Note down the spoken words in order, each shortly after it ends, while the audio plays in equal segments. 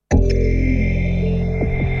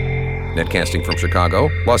Netcasting from Chicago,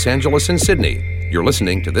 Los Angeles, and Sydney. You're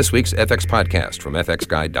listening to this week's FX Podcast from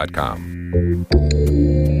fxguide.com.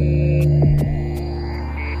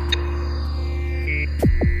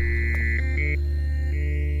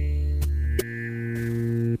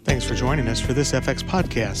 Thanks for joining us for this FX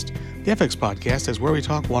Podcast. The FX Podcast is where we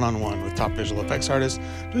talk one-on-one with top visual effects artists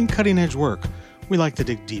doing cutting-edge work. We like to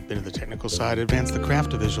dig deep into the technical side, advance the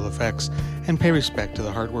craft of visual effects, and pay respect to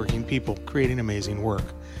the hardworking people creating amazing work.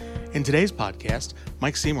 In today's podcast,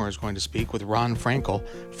 Mike Seymour is going to speak with Ron Frankel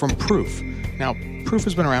from Proof. Now, Proof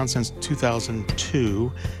has been around since 2002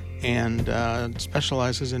 and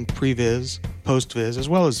specializes in Previs, Post-Viz, as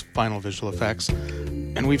well as final visual effects.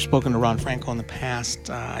 And we've spoken to Ron Frankel in the past.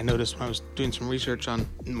 I noticed when I was doing some research on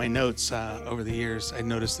my notes over the years, I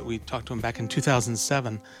noticed that we talked to him back in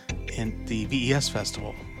 2007 in the VES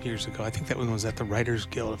Festival years ago. I think that one was at the Writers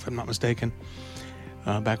Guild, if I'm not mistaken.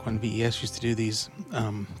 Back when VES used to do these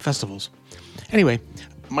festivals. Anyway,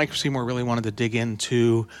 Mike Seymour really wanted to dig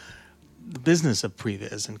into the business of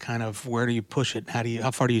Previs and kind of where do you push it?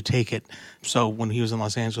 How far do you take it? So when he was in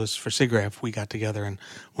Los Angeles for SIGGRAPH, we got together and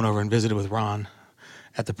went over and visited with Ron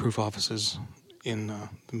at the Proof offices in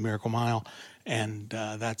the Miracle Mile. And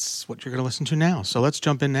that's what you're going to listen to now. So let's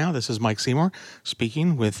jump in now. This is Mike Seymour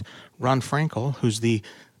speaking with Ron Frankel, who's the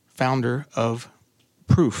founder of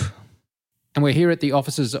Proof. And we're here at the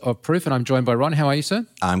offices of Proof, and I'm joined by Ron. How are you, sir?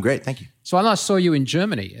 I'm great, thank you. So I last saw you in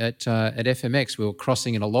Germany at FMX. We were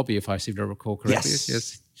crossing in a lobby, if I seem to recall correctly. Yes.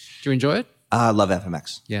 Did you enjoy it? I love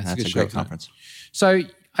FMX. Yeah, that's a great conference. So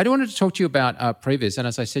I wanted to talk to you about Previs, and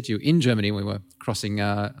as I said to you, in Germany, we were crossing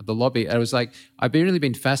the lobby. I was like, I've really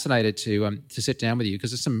been fascinated to sit down with you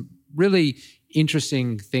because there's some really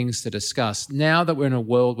interesting things to discuss. Now that we're in a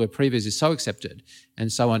world where Previs is so accepted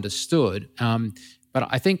and so understood, but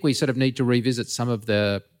I think we sort of need to revisit some of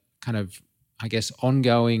the kind of, I guess,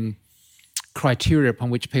 ongoing criteria upon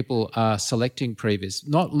which people are selecting Previs,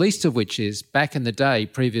 not least of which is back in the day,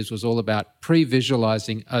 Previs was all about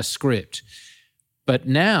pre-visualizing a script. But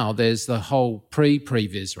now there's the whole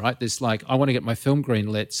pre-Previs, right? This like, I want to get my film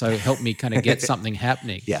greenlit, so help me kind of get something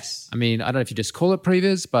happening. Yes. I mean, I don't know if you just call it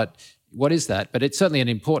Previs, but what is that? But it's certainly an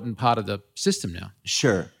important part of the system now.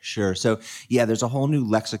 Sure. So, yeah, there's a whole new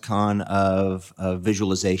lexicon of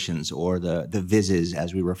visualizations, or the vizzes,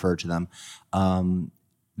 as we refer to them,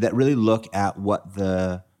 that really look at what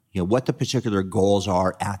the particular goals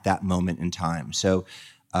are at that moment in time. So,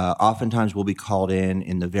 oftentimes we'll be called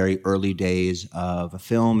in the very early days of a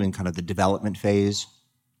film in kind of the development phase,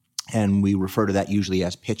 and we refer to that usually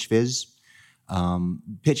as pitch viz.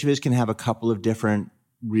 Pitch viz can have a couple of different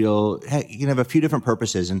you can have a few different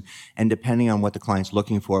purposes, and depending on what the client's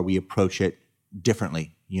looking for, we approach it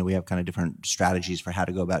differently. We have kind of different strategies for how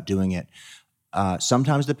to go about doing it.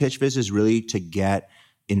 Sometimes the pitch viz is really to get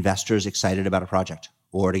investors excited about a project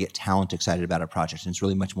or to get talent excited about a project. And it's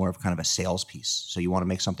really much more of kind of a sales piece. So you want to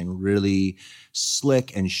make something really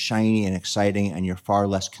slick and shiny and exciting, and you're far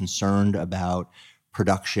less concerned about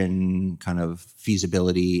production kind of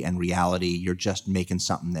feasibility and reality. You're just making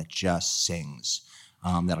something that just sings.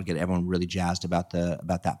 That'll get everyone really jazzed about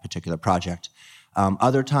that particular project.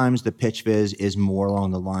 Other times, the pitch viz is more along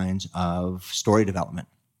the lines of story development.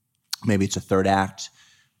 Maybe it's a third act.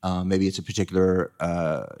 Maybe it's a particular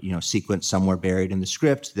sequence somewhere buried in the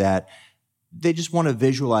script that they just want to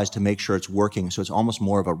visualize to make sure it's working. So it's almost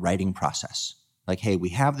more of a writing process. Like, hey, we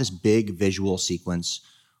have this big visual sequence.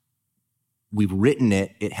 We've written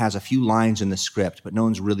it. It has a few lines in the script, but no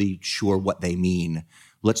one's really sure what they mean.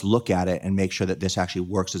 Let's look at it and make sure that this actually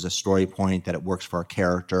works as a story point, that it works for a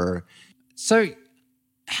character. So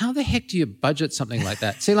how the heck do you budget something like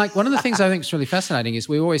that? See, like one of the things I think is really fascinating is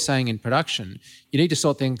we're always saying in production, you need to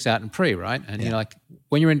sort things out in pre, right? And you're like,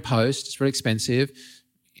 when you're in post, it's very expensive.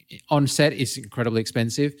 On set, it's incredibly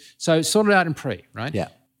expensive. So sort it out in pre, right? Yeah.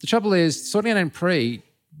 The trouble is sorting it out in pre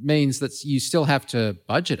means that you still have to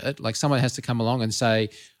budget it. Like someone has to come along and say,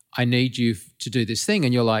 I need you to do this thing.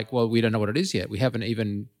 And you're like, well, we don't know what it is yet. We haven't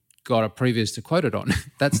even got a Previs to quote it on.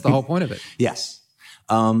 That's the whole point of it. Yes.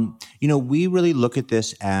 We really look at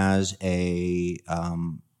this as a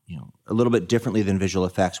little bit differently than visual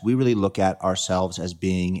effects. We really look at ourselves as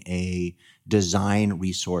being a design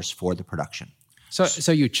resource for the production.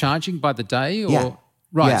 So you're charging by the day? Or? Yeah.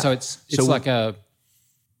 Right. Yeah. So it's like a...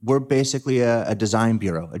 We're basically a design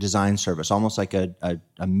bureau, a design service, almost like a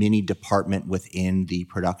mini department within the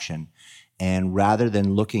production. And rather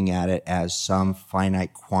than looking at it as some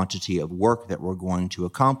finite quantity of work that we're going to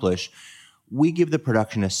accomplish, we give the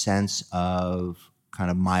production a sense of kind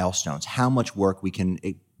of milestones, how much work we can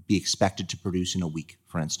be expected to produce in a week,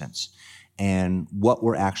 for instance. And what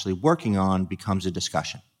we're actually working on becomes a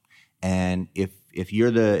discussion. And if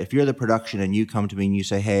you're the production and you come to me and you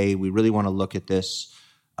say, hey, we really want to look at this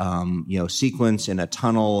sequence in a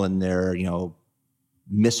tunnel, and their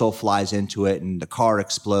missile flies into it and the car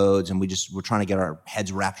explodes, and we're trying to get our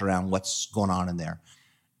heads wrapped around what's going on in there.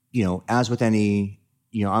 As with any,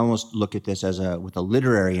 I almost look at this with a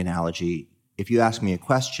literary analogy. If you ask me a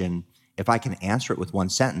question, if I can answer it with one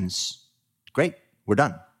sentence, great, we're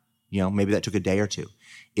done. Maybe that took a day or two.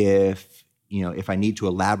 If I need to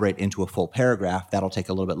elaborate into a full paragraph, that'll take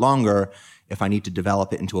a little bit longer. If I need to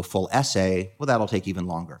develop it into a full essay, well, that'll take even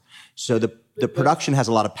longer. So the production has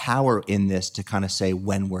a lot of power in this to kind of say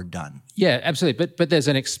when we're done. Yeah, absolutely. But there's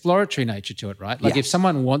an exploratory nature to it, right? Like if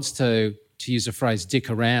someone wants to use a phrase, dick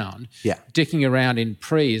around, dicking around in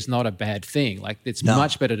pre is not a bad thing. Like it's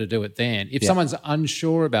much better to do it then. If someone's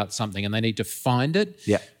unsure about something and they need to find it,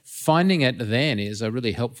 finding it then is a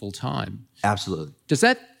really helpful time. Absolutely. Does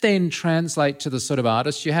that then translate to the sort of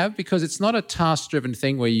artist you have? Because it's not a task-driven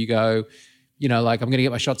thing where you go, like I'm going to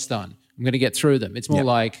get my shots done. I'm going to get through them. It's more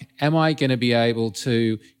like, am I going to be able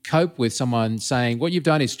to cope with someone saying, what you've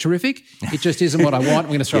done is terrific, it just isn't what I want, I'm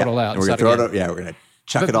going to throw it all out. We're going to throw it out. Yeah, we're going to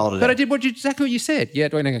chuck it all today. But I did exactly what you said. Yeah,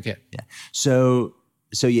 do I not care? Yeah. So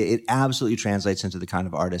it absolutely translates into the kind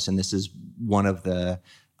of artist, and this is one of the,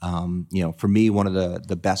 for me, one of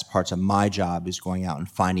the best parts of my job is going out and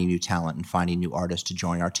finding new talent and finding new artists to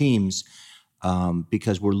join our teams,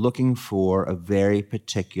 because we're looking for a very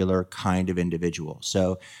particular kind of individual.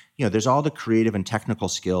 So, there's all the creative and technical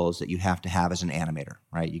skills that you have to have as an animator,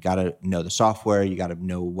 right? You got to know the software, you got to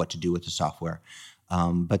know what to do with the software.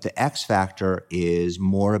 But the X factor is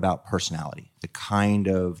more about personality, the kind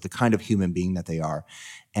of human being that they are.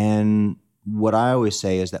 And what I always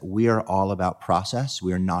say is that we are all about process.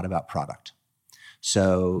 We are not about product.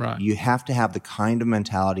 So you have to have the kind of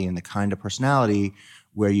mentality and the kind of personality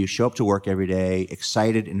where you show up to work every day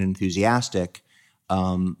excited and enthusiastic,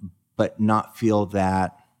 but not feel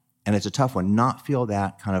that, and it's a tough one, not feel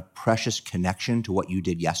that kind of precious connection to what you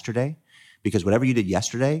did yesterday, because whatever you did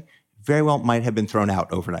yesterday very well might have been thrown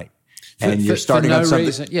out overnight. And you're starting on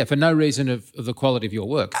something. For no reason of the quality of your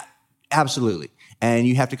work. Absolutely. And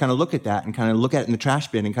you have to kind of look at that and kind of look at it in the trash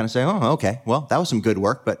bin and kind of say, oh, okay, well, that was some good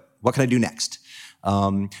work, but what can I do next?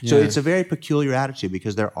 So it's a very peculiar attitude,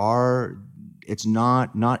 because it's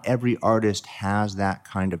not every artist has that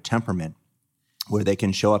kind of temperament where they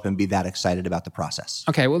can show up and be that excited about the process.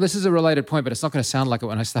 Okay, well, this is a related point, but it's not going to sound like it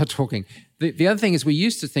when I start talking. The other thing is, we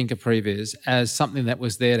used to think of Previs as something that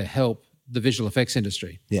was there to help the visual effects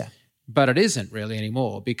industry. Yeah. But it isn't really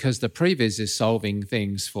anymore, because the Previs is solving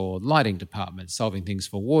things for lighting departments, solving things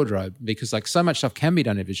for wardrobe, because like so much stuff can be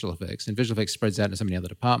done in visual effects, and visual effects spreads out into so many other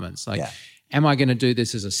departments. Am I going to do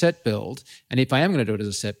this as a set build? And if I am going to do it as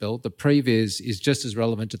a set build, the Previs is just as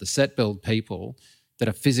relevant to the set build people that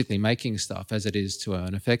are physically making stuff as it is to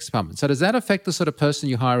an effects department. So does that affect the sort of person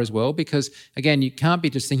you hire as well? Because again, you can't be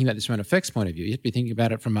just thinking about this from an effects point of view. You have to be thinking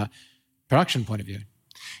about it from a production point of view.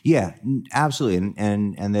 Yeah, absolutely.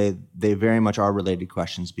 And they very much are related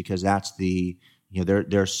questions, because that's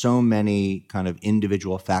there are so many kind of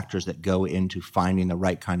individual factors that go into finding the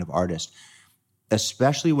right kind of artist,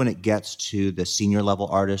 especially when it gets to the senior level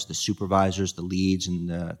artists, the supervisors, the leads, and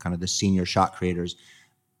the kind of the senior shot creators.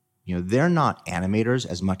 They're not animators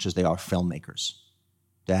as much as they are filmmakers.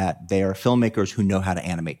 That they are filmmakers who know how to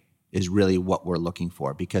animate is really what we're looking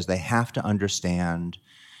for, because they have to understand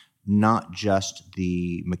not just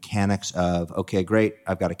the mechanics of, okay, great,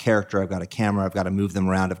 I've got a character, I've got a camera, I've got to move them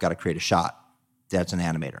around, I've got to create a shot. That's an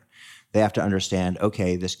animator. They have to understand,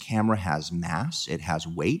 okay, this camera has mass, it has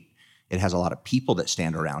weight, it has a lot of people that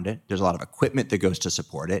stand around it, there's a lot of equipment that goes to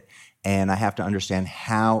support it, and I have to understand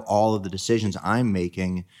how all of the decisions I'm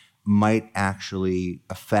making might actually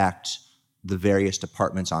affect the various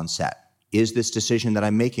departments on set. Is this decision that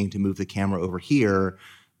I'm making to move the camera over here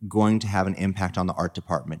going to have an impact on the art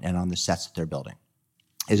department and on the sets that they're building?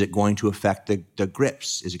 Is it going to affect the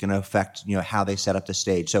grips? Is it going to affect how they set up the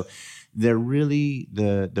stage? So they're really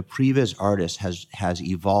the Previs artist has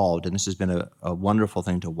evolved, and this has been a wonderful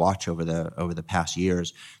thing to watch over the past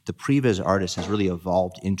years. The Previs artist has really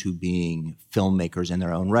evolved into being filmmakers in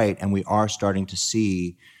their own right, and we are starting to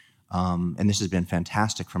see, and this has been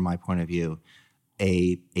fantastic from my point of view,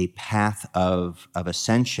 a path of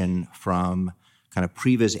ascension from kind of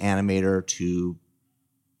Previs animator to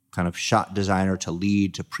kind of shot designer to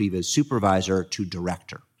lead to Previs supervisor to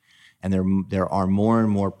director. And there are more and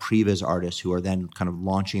more Previs artists who are then kind of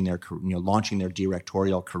launching their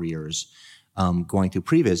directorial careers, going through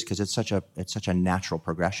Previs, because it's such a natural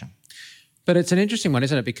progression. But it's an interesting one,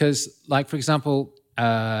 isn't it? Because, like, for example,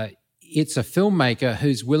 it's a filmmaker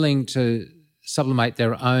who's willing to sublimate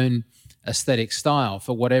their own aesthetic style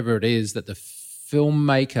for whatever it is that the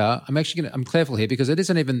filmmaker. I'm careful here because it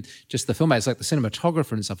isn't even just the filmmaker; it's like the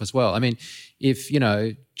cinematographer and stuff as well. I mean, if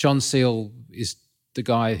John Seal is the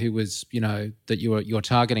guy who was that you're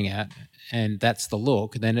targeting at, and that's the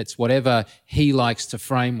look, then it's whatever he likes to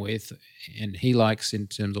frame with, and he likes in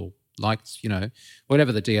terms of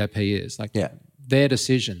whatever the DOP is, their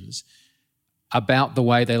decisions about the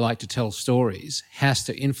way they like to tell stories has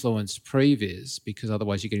to influence Previs, because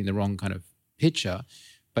otherwise you're getting the wrong kind of picture.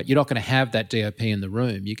 But you're not going to have that DOP in the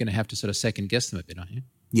room. You're going to have to sort of second guess them a bit, aren't you?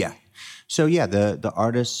 Yeah. So the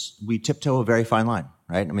artists, we tiptoe a very fine line,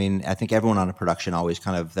 right? I mean, I think everyone on a production always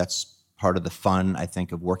that's part of the fun, I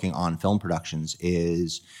think, of working on film productions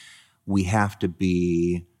is we have to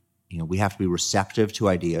be receptive to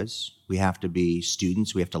ideas. We have to be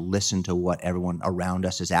students. We have to listen to what everyone around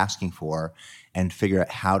us is asking for and figure out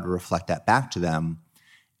how to reflect that back to them.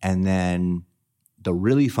 And then the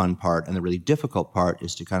really fun part and the really difficult part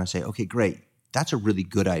is to kind of say, okay, great, that's a really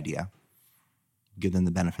good idea. Give them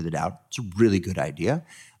the benefit of the doubt. It's a really good idea.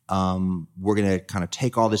 We're going to kind of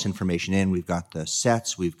take all this information in. We've got the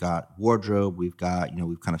sets, we've got wardrobe, we've got,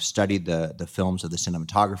 we've kind of studied the films of the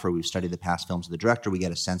cinematographer, we've studied the past films of the director, we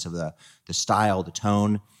get a sense of the style, the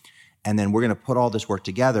tone, and then we're going to put all this work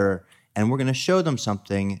together and we're going to show them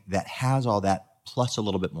something that has all that plus a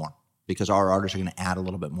little bit more, because our artists are going to add a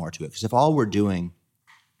little bit more to it. Because if all we're doing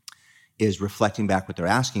is reflecting back what they're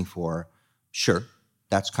asking for, sure,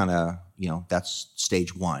 that's kind of, that's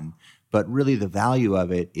stage one. But really the value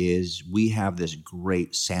of it is we have this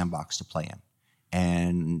great sandbox to play in.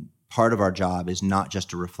 And part of our job is not just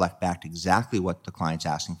to reflect back to exactly what the client's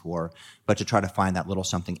asking for, but to try to find that little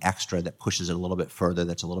something extra that pushes it a little bit further,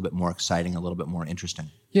 that's a little bit more exciting, a little bit more interesting.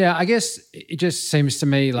 Yeah, I guess it just seems to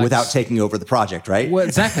me like... Without taking over the project, right? Well,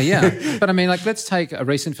 exactly, yeah. But I mean, let's take a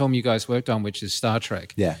recent film you guys worked on, which is Star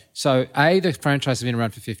Trek. Yeah. So A, the franchise has been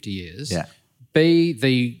around for 50 years. Yeah. B,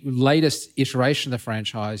 the latest iteration of the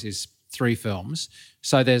franchise is 3 films.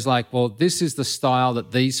 So there's this is the style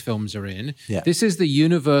that these films are in. Yeah. This is the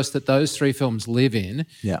universe that those 3 films live in.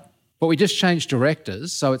 Yeah. But we just changed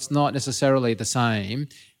directors, so it's not necessarily the same.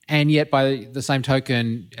 And yet by the same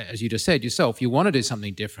token, as you just said yourself, you want to do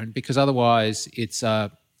something different, because otherwise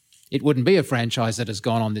it wouldn't be a franchise that has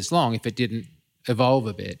gone on this long if it didn't evolve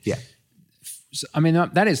a bit. Yeah. I mean,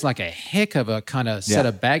 that is like a heck of a kind of set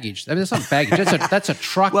of baggage. I mean, that's not baggage. That's a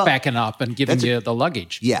truck backing up and giving you the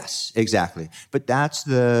luggage. Yes, exactly. But that's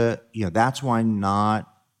that's why not,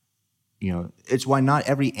 it's why not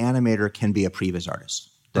every animator can be a Previs artist.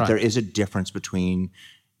 That there is a difference between,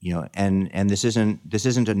 and this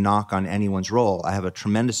isn't a knock on anyone's role. I have a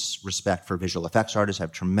tremendous respect for visual effects artists. I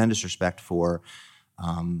have tremendous respect for,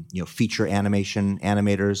 feature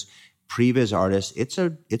animators. Previs artists, it's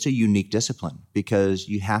a unique discipline, because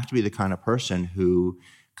you have to be the kind of person who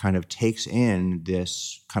kind of takes in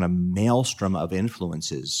this kind of maelstrom of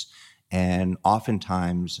influences. And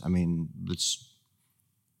oftentimes, I mean, it's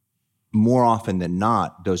more often than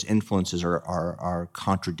not, those influences are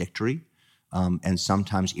contradictory and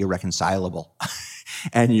sometimes irreconcilable.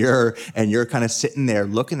 and you're kind of sitting there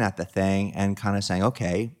looking at the thing and kind of saying,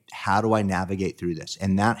 okay, how do I navigate through this?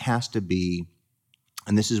 And that has to be...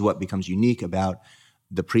 And this is what becomes unique about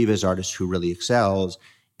the Previs artist who really excels,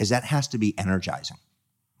 is that has to be energizing,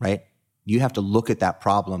 right? You have to look at that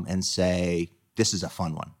problem and say, this is a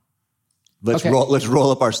fun one. Let's roll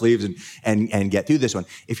up our sleeves and get through this one.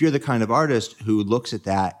 If you're the kind of artist who looks at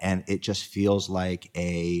that and it just feels like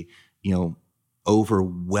a,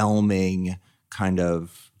 overwhelming kind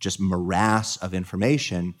of just morass of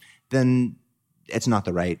information, then that's not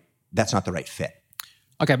the right fit.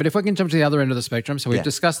 Okay, but if we can jump to the other end of the spectrum, so we've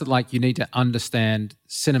discussed that you need to understand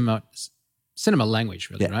cinema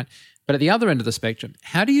language, really, right? But at the other end of the spectrum,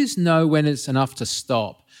 how do you know when it's enough to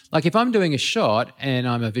stop? Like if I'm doing a shot and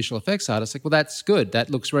I'm a visual effects artist, well, that's good.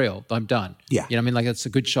 That looks real. I'm done. Yeah. That's a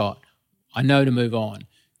good shot. I know to move on.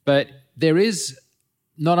 But there is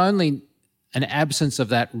not only an absence of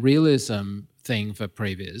that realism thing for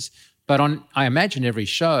Previs, but I imagine every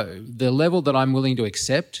show, the level that I'm willing to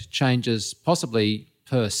accept changes possibly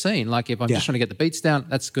per scene. Like if I'm just trying to get the beats down,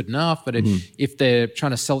 that's good enough. But if they're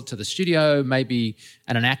trying to sell it to the studio,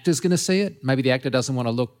 and an actor's going to see it, maybe the actor doesn't want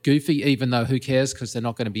to look goofy, even though who cares, because they're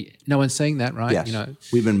not going to be, no one's seeing that, right?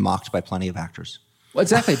 Yes. We've been mocked by plenty of actors. Well,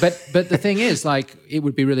 exactly. But the thing is, it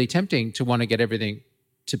would be really tempting to want to get everything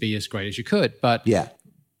to be as great as you could. But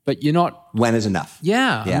you're not. When is enough?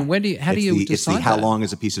 Yeah. I mean, how do you decide It's the how long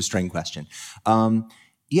is a piece of string question.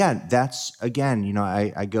 Yeah, that's, again,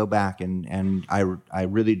 I go back and I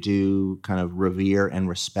really do kind of revere and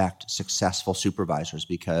respect successful supervisors,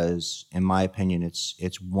 because in my opinion,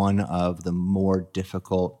 it's one of the more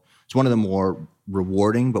difficult, it's one of the more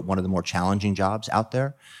rewarding, but one of the more challenging jobs out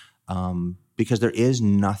there, because there is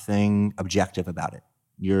nothing objective about it.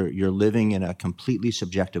 You're living in a completely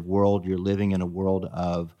subjective world. You're living in a world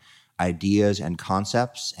of ideas and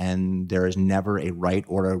concepts, and there is never a right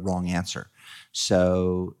or a wrong answer.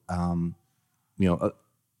 So, the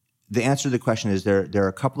answer to the question is there are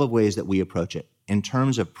a couple of ways that we approach it. In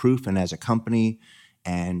terms of proof and as a company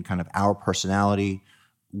and kind of our personality,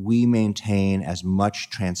 we maintain as much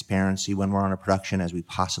transparency when we're on a production as we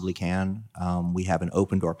possibly can. We have an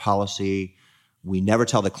open door policy. We never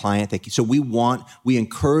tell the client so we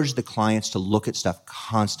encourage the clients to look at stuff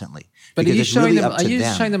constantly. But are you showing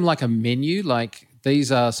them like a menu? Like,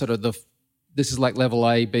 these are sort of this is like level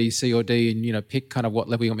A, B, C, or D, and, pick kind of what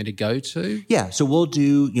level you want me to go to? Yeah. So we'll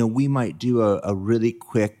do, we might do a really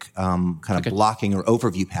quick kind of blocking or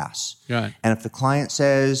overview pass. Right. And if the client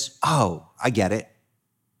says, oh, I get it,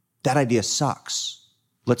 that idea sucks,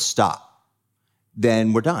 let's stop,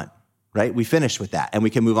 then we're done, right? We finish with that and we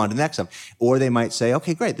can move on to the next one. Or they might say,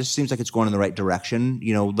 okay, great, this seems like it's going in the right direction.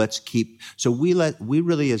 Let's keep. So we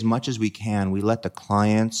really, as much as we can, we let the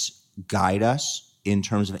clients guide us in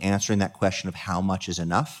terms of answering that question of how much is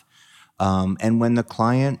enough. And when the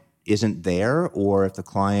client isn't there, or if the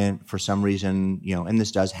client, for some reason, and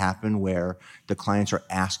this does happen, where the clients are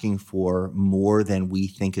asking for more than we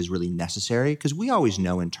think is really necessary, because we always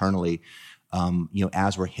know internally,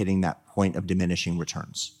 as we're hitting that point of diminishing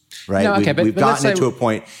returns, right? No, okay, we've gotten it to a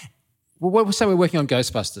point. Well, we'll say we're working on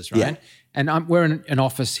Ghostbusters, right? Yeah. And we're in an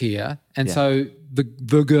office here. And so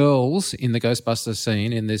the girls in the Ghostbusters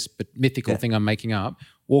scene, in this mythical thing I'm making up,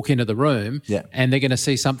 walk into the room and they're going to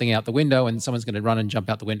see something out the window and someone's going to run and jump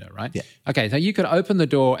out the window, right? Yeah. Okay, so you could open the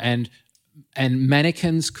door and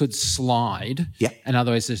mannequins could slide. Yeah. In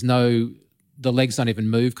other words, the legs don't even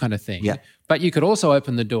move kind of thing. Yeah. But you could also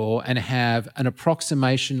open the door and have an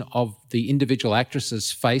approximation of the individual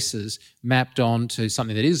actresses' faces mapped onto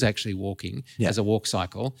something that is actually walking as a walk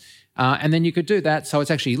cycle. And then you could do that so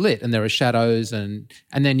it's actually lit and there are shadows, and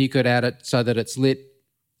then you could add it so that it's lit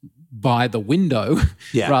by the window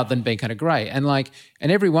rather than being kind of grey. And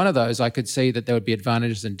every one of those, I could see that there would be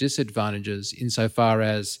advantages and disadvantages insofar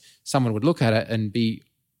as someone would look at it and be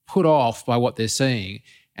put off by what they're seeing.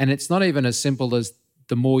 And it's not even as simple as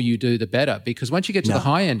the more you do, the better. Because once you get to the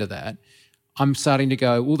high end of that, I'm starting to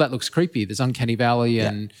go, well, that looks creepy. There's Uncanny Valley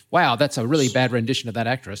and, wow, that's a really bad rendition of that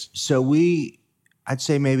actress. So I'd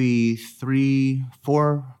say maybe probably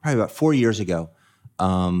about 4 years ago,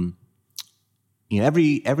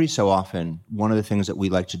 every so often, one of the things that we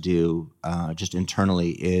like to do just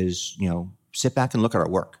internally is, sit back and look at our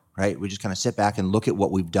work, right? We just kind of sit back and look at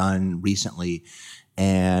what we've done recently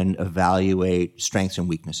and evaluate strengths and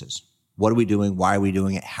weaknesses. What are we doing? Why are we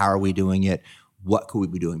doing it? How are we doing it? What could we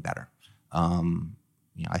be doing better?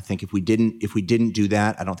 I think if we didn't do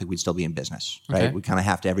that, I don't think we'd still be in business, right? Okay. We kind of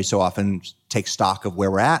have to every so often take stock of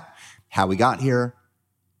where we're at, how we got here,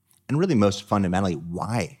 and really most fundamentally,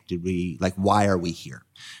 why are we here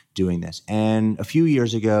doing this? And a few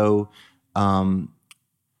years ago,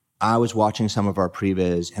 I was watching some of our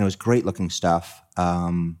Previs, and it was great looking stuff.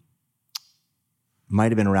 Might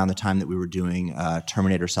have been around the time that we were doing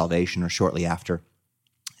Terminator Salvation or shortly after.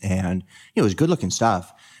 And it was good looking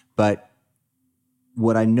stuff. But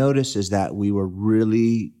what I noticed is that we were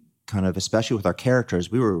really kind of, especially with our characters,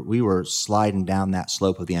 we were sliding down that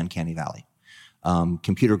slope of the Uncanny Valley.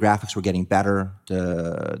 Computer graphics were getting better.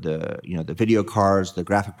 The video cards, the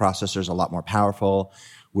graphic processors, a lot more powerful.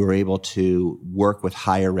 We were able to work with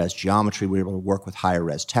higher res geometry. We were able to work with higher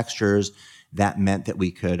res textures. That meant that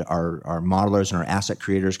our modelers and our asset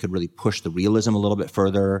creators could really push the realism a little bit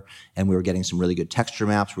further, and we were getting some really good texture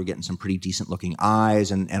maps. We were getting some pretty decent looking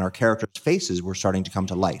eyes, and our characters' faces were starting to come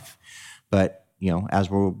to life. But, as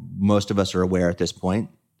most of us are aware at this point,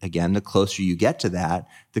 again, the closer you get to that,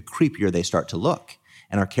 the creepier they start to look.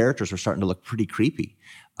 And our characters were starting to look pretty creepy.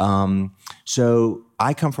 So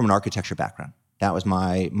I come from an architecture background. That was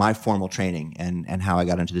my formal training, and how I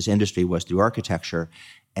got into this industry was through architecture.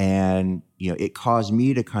 And, it caused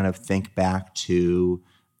me to kind of think back to,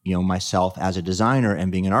 myself as a designer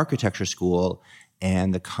and being in architecture school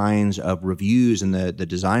and the kinds of reviews and the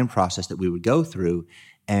design process that we would go through.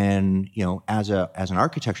 And, as an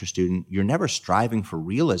architecture student, you're never striving for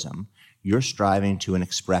realism. You're striving to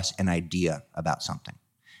express an idea about something.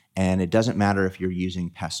 And it doesn't matter if you're using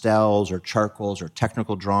pastels or charcoals or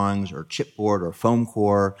technical drawings or chipboard or foam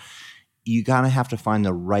core. you kind of have to find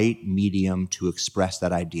the right medium to express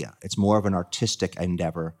that idea. It's more of an artistic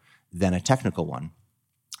endeavor than a technical one.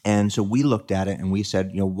 And so we looked at it and we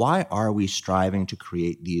said, why are we striving to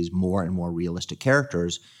create these more and more realistic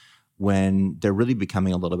characters when they're really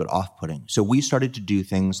becoming a little bit off-putting? So we started to do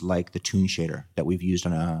things like the toon shader that we've used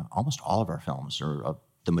on almost all of our films, or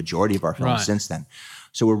the majority of our films since then.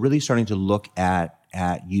 So we're really starting to look at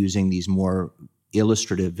using these more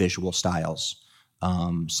illustrative visual styles.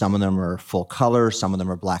 Some of them are full color, some of them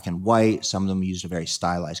are black and white, some of them use a very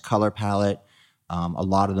stylized color palette. A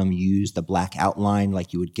lot of them use the black outline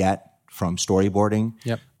like you would get from storyboarding.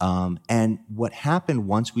 Yep. And what happened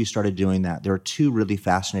once we started doing that, there are two really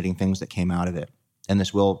fascinating things that came out of it. And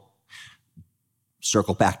this will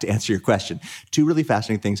circle back to answer your question. Two really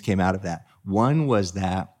fascinating things came out of that. One was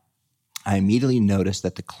that I immediately noticed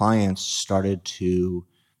that the clients started to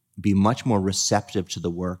be much more receptive to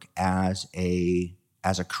the work as a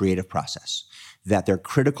creative process, that their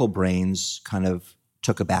critical brains kind of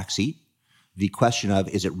took a backseat. The question of,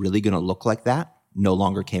 is it really going to look like that, no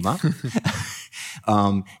longer came up.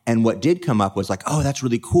 And what did come up was like, oh, that's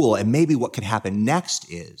really cool. And maybe what could happen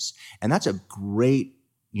next is, and that's a great,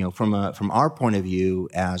 from our point of view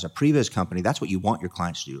as a Previs company, that's what you want your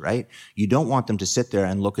clients to do, right? You don't want them to sit there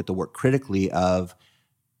and look at the work critically of,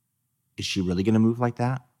 is she really going to move like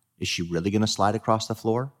that? Is she really going to slide across the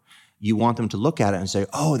floor? You want them to look at it and say,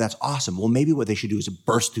 oh, that's awesome. Well, maybe what they should do is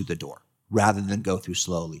burst through the door rather than go through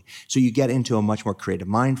slowly. So you get into a much more creative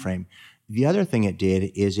mind frame. The other thing it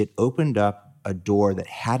did is it opened up a door that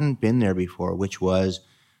hadn't been there before, which was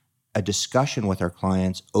a discussion with our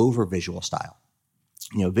clients over visual style.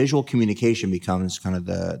 Visual communication becomes kind of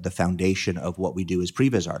the foundation of what we do as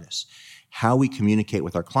Previs artists. How we communicate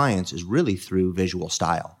with our clients is really through visual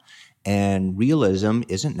style. And realism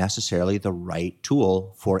isn't necessarily the right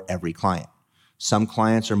tool for every client. Some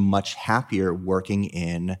clients are much happier working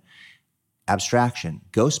in abstraction.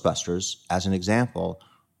 Ghostbusters, as an example,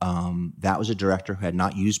 that was a director who had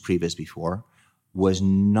not used Previs before, was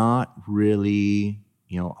not really,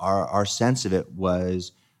 our sense of it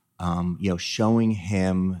was, showing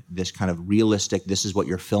him this kind of realistic, this is what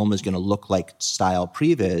your film is going to look like style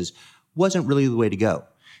Previs wasn't really the way to go.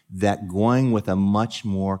 That going with a much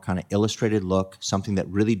more kind of illustrated look, something that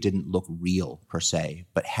really didn't look real per se,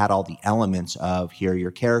 but had all the elements of, here are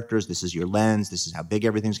your characters, this is your lens, this is how big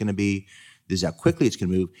everything's going to be, this is how quickly it's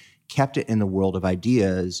going to move, kept it in the world of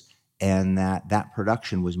ideas, and that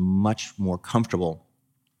production was much more comfortable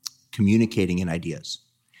communicating in ideas.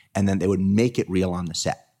 And then they would make it real on the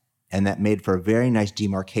set. And that made for a very nice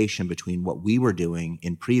demarcation between what we were doing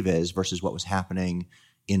in Previs versus what was happening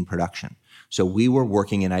in production. So we were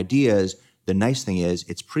working in ideas. The nice thing is,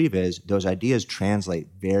 it's Previs. Those ideas translate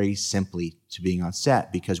very simply to being on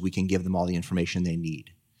set because we can give them all the information they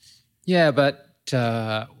need. Yeah, but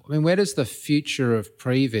where does the future of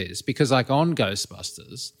Previs? Because like on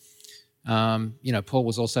Ghostbusters, Paul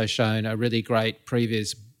was also shown a really great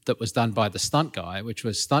Previs that was done by the stunt guy, which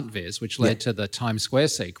was StuntViz, which led to the Times Square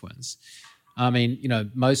sequence. I mean,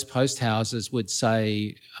 most post houses would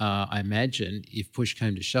say, I imagine, if push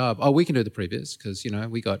came to shove, oh, we can do the Previs because,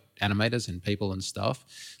 we got animators and people and stuff.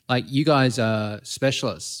 Like, you guys are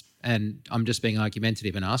specialists, and I'm just being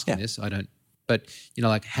argumentative and asking this. I don't, but,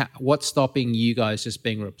 what's stopping you guys just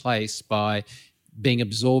being replaced by being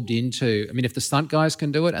absorbed into, if the stunt guys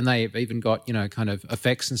can do it and they've even got, kind of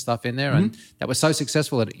effects and stuff in there, and that was so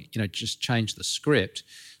successful that it, just changed the script.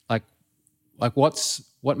 Like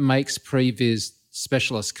what makes Previs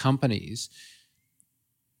specialist companies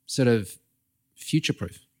sort of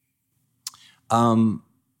future-proof? That's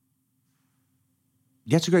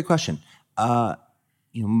a great question. My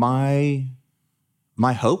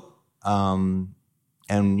hope, and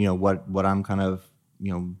what I'm kind of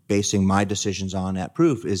basing my decisions on at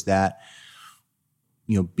Proof is that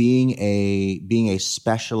being a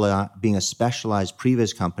specialized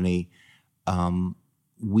Previs company,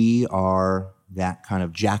 we are that kind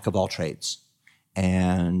of jack of all trades.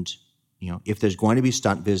 And if there's going to be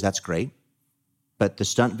stunt viz, that's great, but the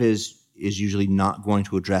stunt viz is usually not going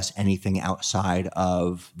to address anything outside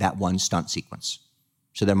of that one stunt sequence.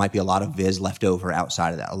 So there might be a lot of viz left over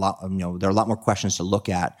outside of that. There are a lot more questions to look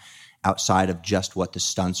at outside of just what the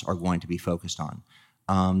stunts are going to be focused on.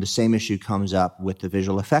 The same issue comes up with the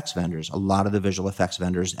visual effects vendors. A lot of the visual effects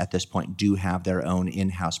vendors at this point do have their own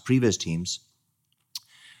in-house Previs teams.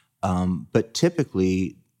 But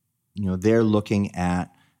typically, they're looking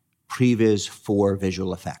at Previs for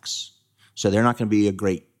visual effects. So they're not going to be a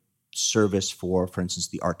great service for instance,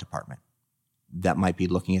 the art department. that might be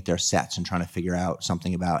looking at their sets and trying to figure out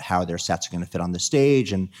something about how their sets are going to fit on the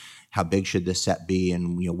stage and how big should this set be,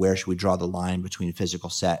 and where should we draw the line between physical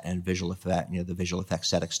set and visual effect, the visual effects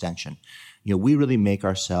set extension. We really make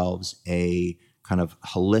ourselves a kind of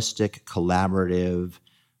holistic, collaborative,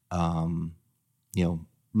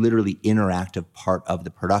 literally interactive part of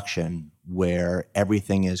the production where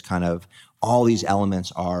everything is kind of, all these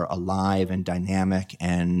elements are alive and dynamic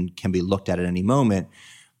and can be looked at any moment.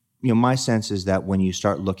 My sense is that when you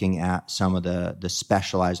start looking at some of the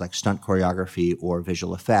specialized, like stunt choreography or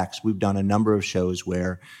visual effects, we've done a number of shows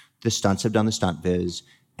where the stunts have done the stunt viz,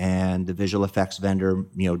 and the visual effects vendor,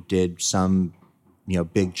 did some,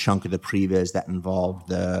 big chunk of the previs that involved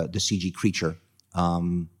the CG creature.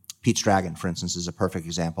 Pete's Dragon, for instance, is a perfect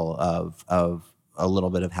example of a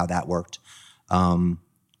little bit of how that worked.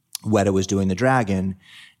 Weta was doing the dragon.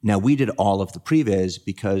 Now, we did all of the previs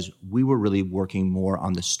because we were really working more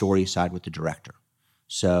on the story side with the director.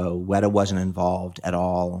 So Weta wasn't involved at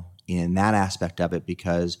all in that aspect of it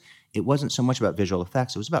because it wasn't so much about visual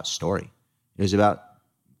effects. It was about story. It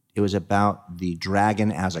was about the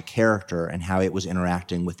dragon as a character and how it was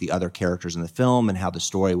interacting with the other characters in the film and how the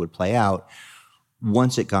story would play out.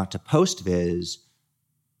 Once it got to post-viz,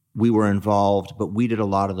 we were involved, but we did a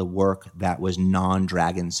lot of the work that was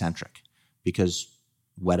non-dragon centric because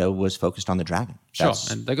Weta was focused on the dragon. Sure,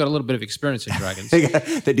 and they got a little bit of experience in dragons.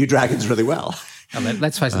 They do dragons really well.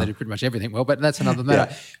 Let's face it, they do pretty much everything well, but that's another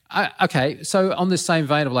matter. Yeah. Okay, so on the same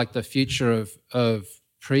vein of like the future of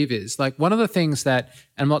previs, like one of the things that,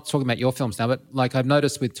 and I'm not talking about your films now, but like I've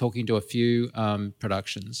noticed with talking to a few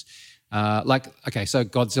productions, so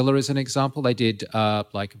Godzilla is an example. They did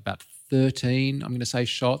like about 13, I'm going to say,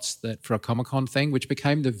 shots that for a Comic-Con thing, which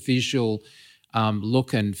became the visual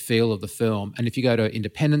look and feel of the film. And if you go to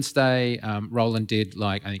Independence Day, Roland did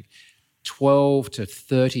like, I think, 12 to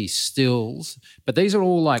 30 stills. But these are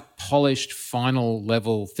all like polished final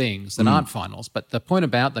level things that aren't finals. But the point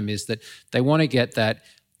about them is that they want to get that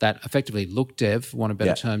effectively look dev, for want of a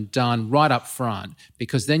better term, done right up front,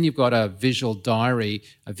 because then you've got a visual diary,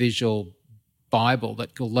 a visual Bible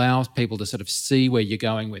that allows people to sort of see where you're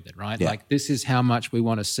going with it, right? Yeah. Like, this is how much we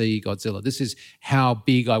want to see Godzilla. This is how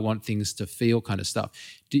big I want things to feel, kind of stuff.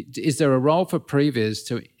 Is there a role for previs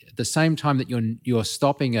to, at the same time that you're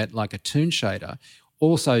stopping at like a toon shader,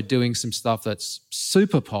 also doing some stuff that's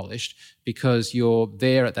super polished because you're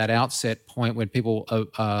there at that outset point when people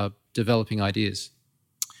are developing ideas?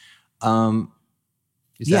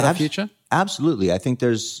 Is that our future? Absolutely. I think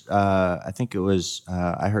there's,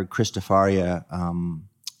 I heard Chris DeFaria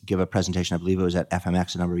give a presentation, I believe it was at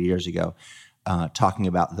FMX a number of years ago, talking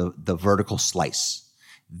about the vertical slice.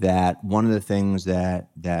 That one of the things that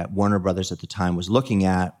Warner Brothers at the time was looking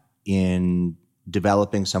at in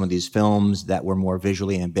developing some of these films that were more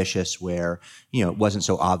visually ambitious, where, it wasn't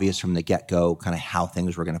so obvious from the get-go kind of how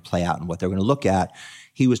things were going to play out and what they were going to look at.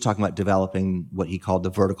 He was talking about developing what he called the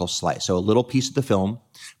vertical slice. So a little piece of the film,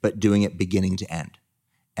 but doing it beginning to end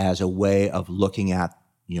as a way of looking at,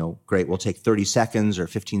 great, we'll take 30 seconds or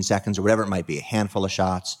 15 seconds or whatever it might be, a handful of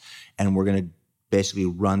shots, and we're going to basically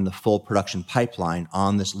run the full production pipeline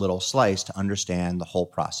on this little slice to understand the whole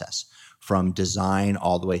process from design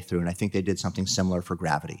all the way through. And I think they did something similar for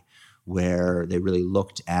Gravity, where they really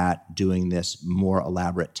looked at doing this more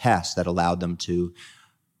elaborate test that allowed them to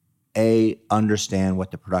understand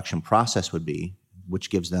what the production process would be,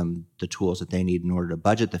 which gives them the tools that they need in order to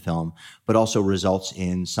budget the film, but also results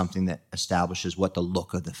in something that establishes what the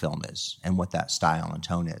look of the film is and what that style and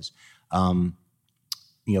tone is.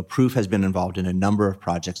 Proof has been involved in a number of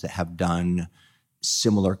projects that have done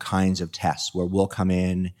similar kinds of tests where we'll come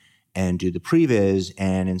in and do the previs,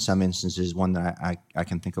 and in some instances, one that I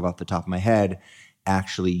can think of off the top of my head,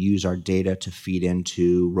 actually use our data to feed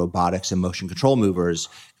into robotics and motion control movers.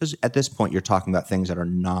 Because at this point, you're talking about things that are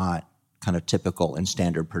not kind of typical in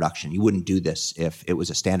standard production. You wouldn't do this if it was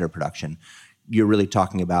a standard production. You're really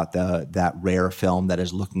talking about that rare film that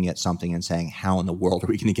is looking at something and saying, how in the world are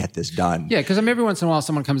we going to get this done? Yeah, because every once in a while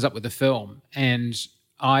someone comes up with a film and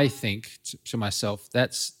I think to myself,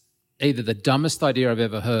 that's either the dumbest idea I've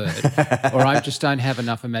ever heard or I just don't have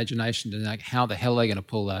enough imagination to know how the hell are they going to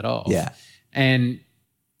pull that off. Yeah. And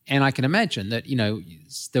I can imagine that,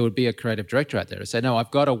 there would be a creative director out there to say, no, I've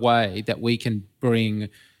got a way that we can bring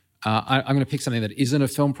I'm going to pick something that isn't a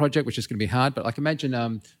film project, which is going to be hard, but like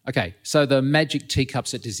imagine, so the magic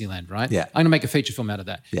teacups at Disneyland, right? Yeah. I'm going to make a feature film out of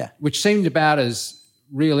that. Yeah. Which seemed about as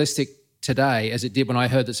realistic today as it did when I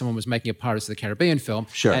heard that someone was making a Pirates of the Caribbean film.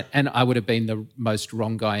 Sure. And I would have been the most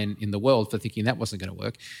wrong guy in the world for thinking that wasn't going to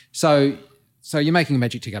work. So So you're making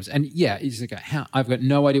magic teacups, and you just go, I've got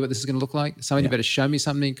no idea what this is going to look like. Somebody better show me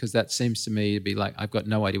something, because that seems to me to be like, I've got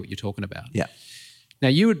no idea what you're talking about. Yeah. Now,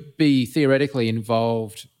 you would be theoretically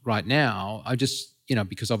involved right now. I just,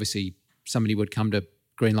 because obviously somebody would come to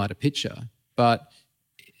greenlight a picture, but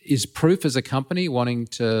is Proof as a company wanting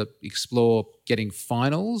to explore getting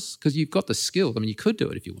finals? Because you've got the skill. I mean, you could do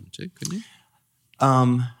it if you wanted to, couldn't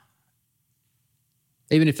you?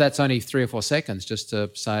 Even if that's only 3 or 4 seconds, just to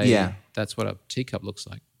say that's what a teacup looks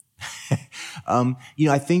like.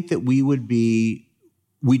 I think that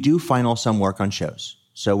we do final some work on shows.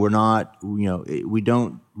 So we're not, we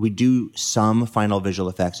do some final visual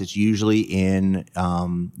effects. It's usually in,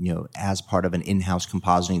 as part of an in-house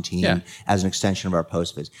compositing team, as an extension of our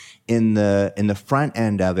post-viz. In the front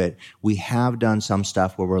end of it, we have done some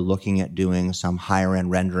stuff where we're looking at doing some higher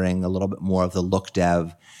end rendering, a little bit more of the look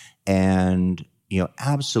dev. And,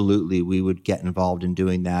 absolutely we would get involved in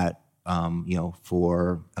doing that,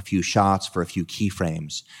 for a few shots, for a few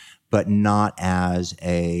keyframes, but not as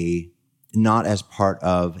part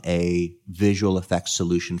of a visual effects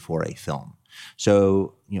solution for a film.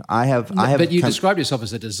 So, But you described yourself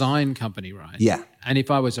as a design company, right? Yeah. And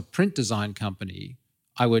if I was a print design company,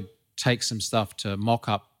 I would take some stuff to mock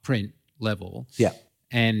up print level. Yeah.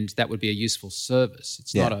 And that would be a useful service.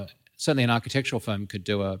 It's not certainly an architectural firm could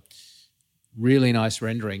do a really nice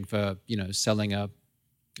rendering for, selling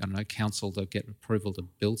council to get approval to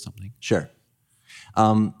build something. Sure.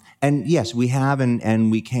 And yes, we have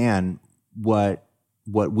and we can. What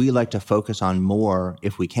we like to focus on more,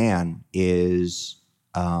 if we can, is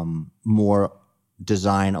more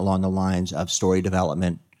design along the lines of story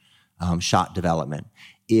development, shot development.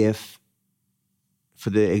 If, for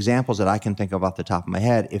the examples that I can think of off the top of my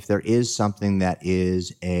head, if there is something that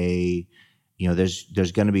is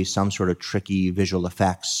there's going to be some sort of tricky visual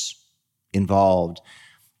effects involved,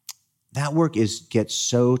 that work gets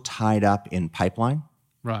so tied up in pipeline,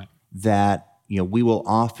 right, that we will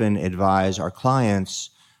often advise our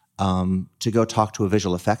clients to go talk to a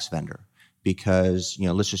visual effects vendor, because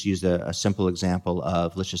let's just use a simple example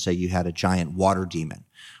of, let's just say you had a giant water demon.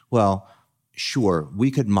 Well, sure,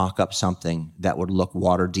 we could mock up something that would look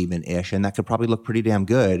water demon-ish, and that could probably look pretty damn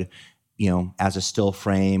good, as a still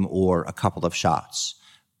frame or a couple of shots.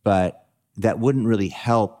 But that wouldn't really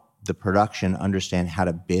help the production understand how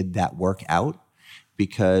to bid that work out,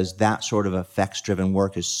 because that sort of effects-driven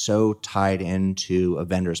work is so tied into a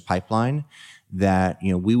vendor's pipeline that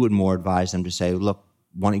we would more advise them to say, look,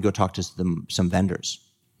 why don't you go talk to some vendors,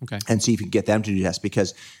 and see if you can get them to do this,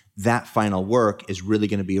 because that final work is really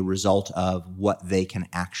going to be a result of what they can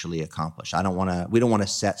actually accomplish. We don't want to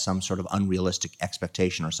set some sort of unrealistic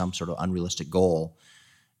expectation or some sort of unrealistic goal,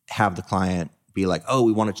 have the client be like, oh,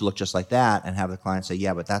 we want it to look just like that, and have the client say,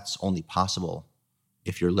 yeah, but that's only possible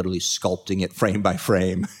if you're literally sculpting it frame by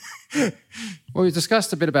frame. Well, we've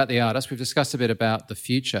discussed a bit about the artist. We've discussed a bit about the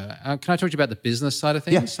future. Can I talk to you about the business side of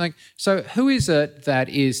things? Yeah. So who is it that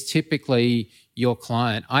is typically your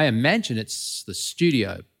client? I imagine it's the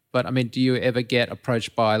studio. But, I mean, do you ever get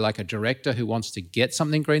approached by, like, a director who wants to get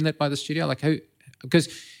something greenlit by the studio? Like, who? Because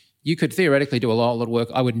you could theoretically do a lot of work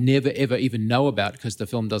I would never, ever even know about because the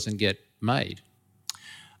film doesn't get made.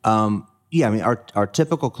 I mean, our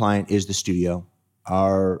typical client is the studio.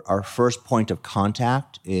 Our first point of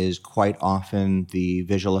contact is quite often the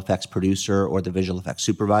visual effects producer or the visual effects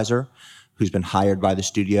supervisor who's been hired by the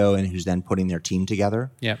studio and who's then putting their team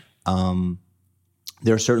together. Yeah.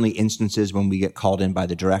 There are certainly instances when we get called in by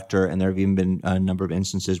the director, and there have even been a number of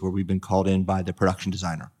instances where we've been called in by the production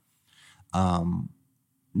designer.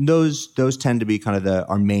 Those tend to be kind of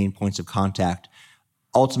our main points of contact.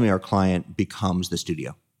 Ultimately, our client becomes the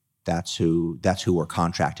studio. That's who we're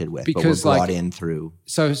contracted with, because, but we're brought in through.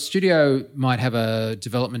 So a studio might have a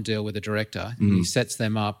development deal with a director, and he sets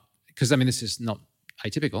them up, because, I mean, this is not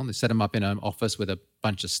atypical. They set them up in an office with a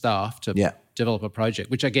bunch of staff to develop a project,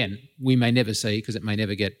 which, again, we may never see because it may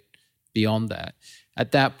never get beyond that.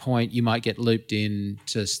 At that point, you might get looped in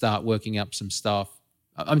to start working up some stuff.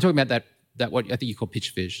 I'm talking about that what I think you call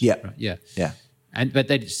pitch viz. Yeah. Right? Yeah. Yeah. But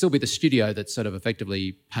they'd still be the studio that's sort of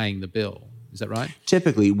effectively paying the bill. Is that right?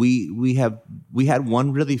 Typically, we had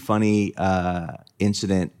one really funny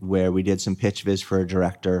incident where we did some pitch viz for a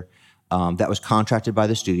director that was contracted by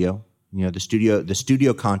the studio. The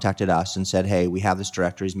studio contacted us and said, "Hey, we have this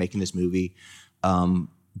director. He's making this movie,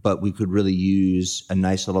 but we could really use a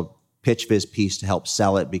nice little pitch viz piece to help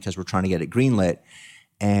sell it because we're trying to get it greenlit."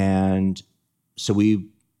 And so we,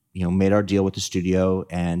 made our deal with the studio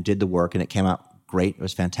and did the work, and it came out great. It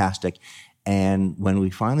was fantastic. And when we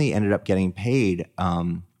finally ended up getting paid,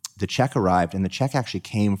 the check arrived, and the check actually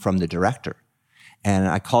came from the director. And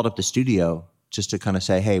I called up the studio to kind of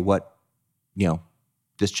say, hey,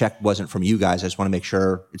 this check wasn't from you guys. I just want to make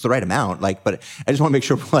sure it's the right amount. But I just want to make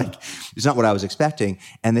sure it's not what I was expecting.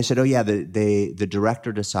 And they said, oh yeah, the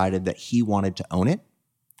director decided that he wanted to own it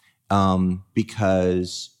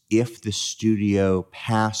because if the studio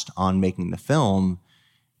passed on making the film,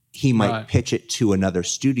 he might pitch it to another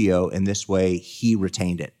studio, and this way he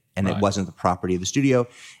retained it. And it wasn't the property of the studio.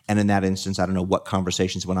 And in that instance, I don't know what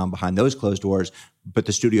conversations went on behind those closed doors, but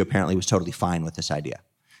the studio apparently was totally fine with this idea.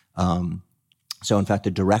 So in fact,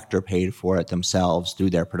 the director paid for it themselves through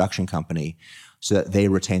their production company so that they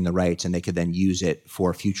retained the rights and they could then use it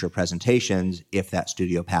for future presentations if that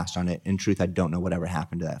studio passed on it. In truth, I don't know whatever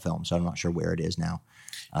happened to that film, so I'm not sure where it is now.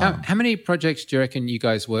 How many projects do you reckon you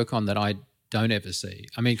guys work on that I don't ever see?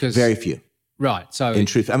 I mean, because very few. Right. So in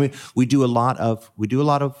truth, I mean, we do a lot of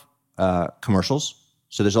commercials.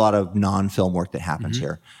 So there's a lot of non-film work that happens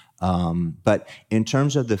here. But in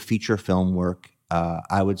terms of the feature film work,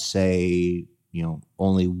 I would say,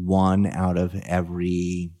 only one out of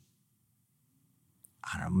every,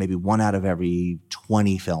 maybe one out of every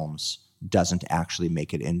 20 films doesn't actually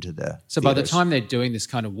make it into the So theaters. by the time they're doing this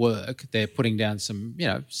kind of work, they're putting down some,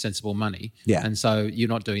 sensible money. Yeah. And so you're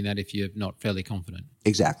not doing that if you're not fairly confident.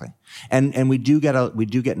 Exactly. And we do get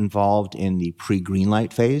involved in the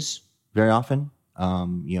pre-greenlight phase very often.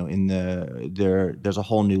 There's a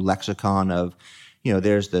whole new lexicon of,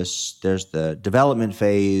 there's the development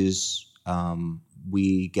phase.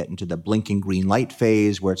 We get into the blinking green light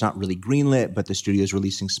phase where it's not really greenlit, but the studio is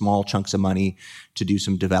releasing small chunks of money to do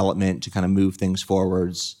some development to kind of move things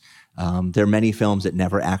forwards. There are many films that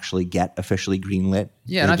never actually get officially greenlit.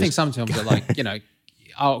 Yeah, and I think some films are like,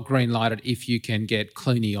 I'll green light it if you can get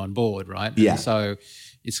Clooney on board, right? And yeah. So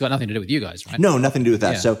it's got nothing to do with you guys, right? No, nothing to do with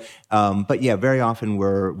that. Yeah. So, but yeah, very often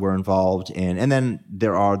we're involved in, and then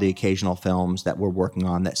there are the occasional films that we're working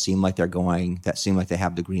on that seem like they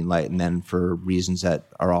have the green light, and then for reasons that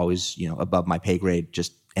are always, above my pay grade,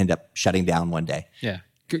 just end up shutting down one day. Yeah.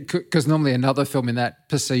 Because normally another film in that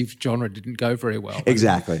perceived genre didn't go very well.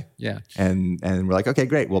 Exactly. Yeah. And we're like, okay,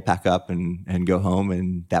 great. We'll pack up and go home,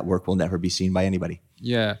 and that work will never be seen by anybody.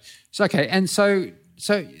 Yeah. So, okay. And so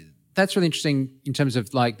that's really interesting in terms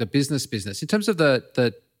of like the business. In terms of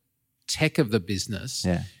the tech of the business,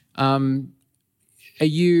 yeah. Are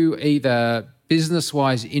you either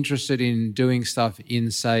business-wise interested in doing stuff in,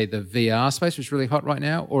 say, the VR space, which is really hot right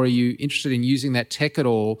now, or are you interested in using that tech at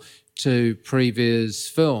all to Previs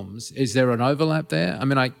films? Is there an overlap there? I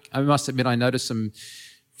mean, I must admit I noticed some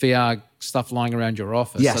VR stuff lying around your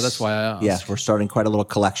office, yes. So that's why I asked. Yes, we're starting quite a little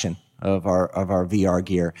collection of our VR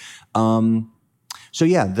gear. So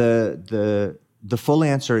yeah, the full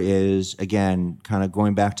answer is, again, kind of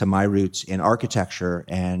going back to my roots in architecture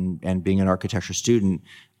and being an architecture student,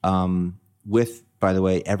 with, by the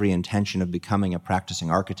way, every intention of becoming a practicing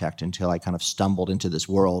architect until I kind of stumbled into this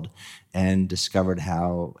world and discovered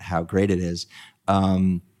how great it is.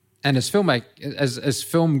 And as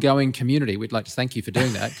film going community, we'd like to thank you for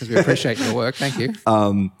doing that because we appreciate your work. Thank you.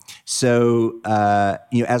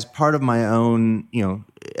 As part of my own, kind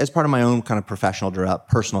of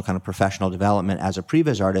personal kind of professional development as a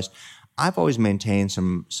Previs artist, I've always maintained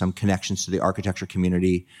some connections to the architecture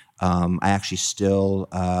community. I actually still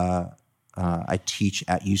I teach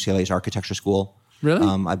at UCLA's architecture school. Really?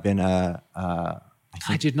 I've been I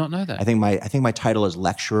did not know that. I think my title is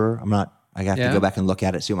lecturer. I have to go back and look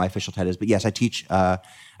at it, see what my official title is. But yes, I teach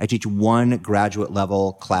one graduate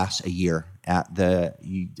level class a year at the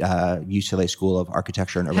UCLA School of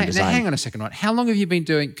Architecture and Urban Design. Now hang on a second, right? How long have you been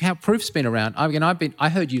doing? How Proof's been around? I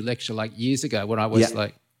heard you lecture like years ago when I was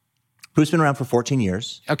like. Proof's been around for 14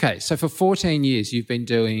 years. Okay, so for 14 years you've been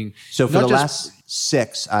doing. So for the last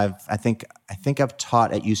 6, I think I've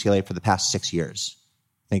taught at UCLA for the past 6 years.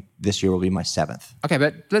 I think this year will be my 7th. Okay,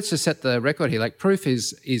 but let's just set the record here. Like Proof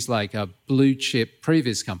is like a blue chip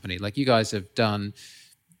Previs company. Like you guys have done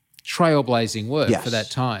trailblazing work for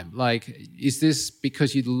that time. Like, is this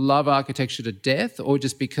because you love architecture to death, or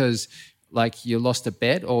just because like you lost a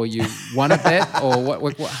bet, or you won a bet, or what?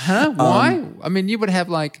 Why? I mean, you would have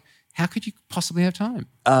like. How could you possibly have time?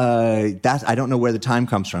 I don't know where the time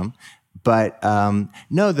comes from. But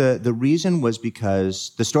no, the reason was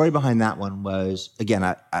because the story behind that one was,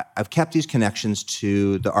 again, I've kept these connections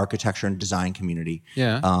to the architecture and design community.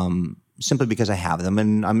 Yeah. Simply because I have them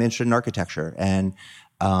and I'm interested in architecture. And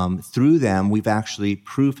through them,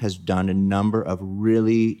 Proof has done a number of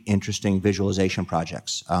really interesting visualization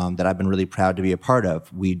projects that I've been really proud to be a part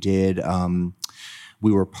of. We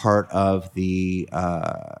were part of the...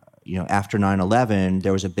 after 9/11,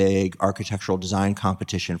 there was a big architectural design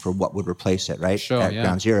competition for what would replace it, right? Sure, at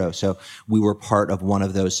Ground Zero. So we were part of one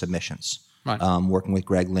of those submissions. Right. working with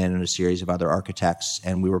Greg Lynn and a series of other architects.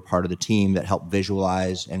 And we were part of the team that helped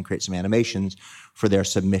visualize and create some animations for their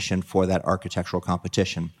submission for that architectural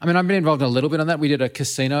competition. I mean, I've been involved a little bit on that. We did a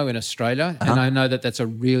casino in Australia, and I know that that's a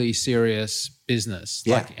really serious business.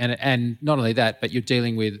 Yeah. And not only that, but you're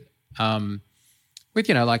dealing with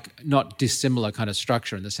like not dissimilar kind of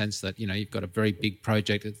structure in the sense that, you've got a very big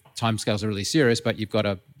project, the timescales are really serious, but you've got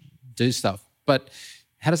to do stuff. But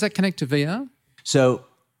how does that connect to VR? So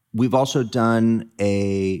we've also done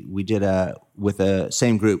with the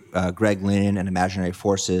same group, Greg Lynn and Imaginary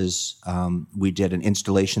Forces, we did an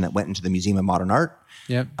installation that went into the Museum of Modern Art.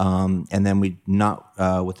 Yeah. And then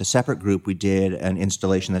with a separate group, we did an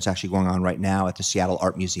installation that's actually going on right now at the Seattle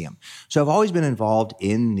Art Museum. So I've always been involved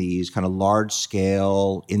in these kind of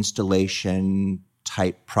large-scale installation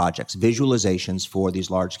type projects, visualizations for these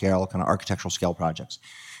large-scale kind of architectural scale projects.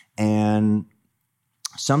 And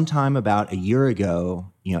sometime about a year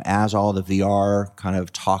ago, as all the VR kind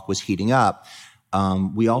of talk was heating up,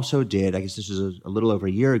 we also did, I guess this was a little over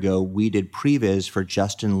a year ago, we did Previs for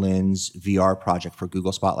Justin Lin's VR project for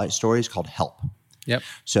Google Spotlight Stories called Help. Yep.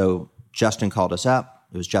 So Justin called us up.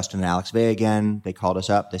 It was Justin and Alex Vey again. They called us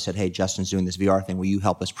up. They said, hey, Justin's doing this VR thing. Will you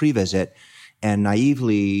help us Previs it? And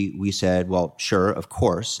naively, we said, well, sure, of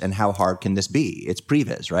course. And how hard can this be? It's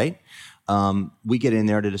Previs, right? We get in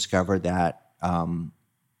there to discover that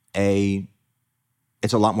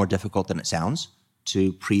it's a lot more difficult than it sounds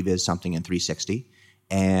to previs something in 360,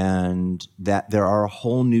 and that there are a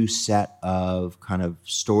whole new set of kind of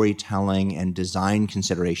storytelling and design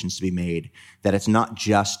considerations to be made, that it's not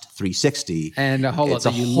just 360. And a whole lot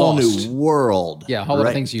that you lost. It's a whole new world. Yeah, a whole lot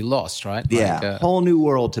of things you lost, right? Yeah, whole new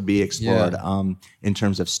world to be explored in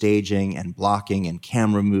terms of staging and blocking and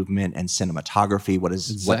camera movement and cinematography. What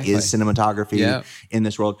is cinematography in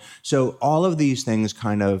this world? So all of these things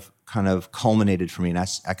kind of culminated for me. And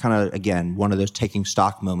I kind of, again, one of those taking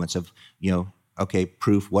stock moments of, okay,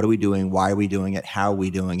 proof, what are we doing? Why are we doing it? How are we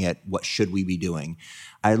doing it? What should we be doing?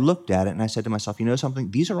 I looked at it and I said to myself,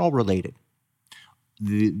 something? These are all related.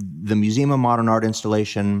 The Museum of Modern Art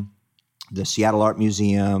installation, the Seattle Art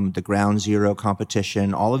Museum, the Ground Zero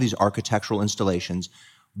competition, all of these architectural installations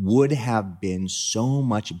would have been so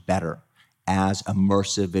much better as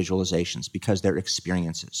immersive visualizations because they're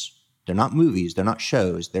experiences. They're not movies, they're not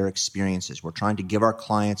shows, they're experiences. We're trying to give our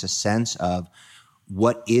clients a sense of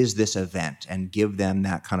what is this event and give them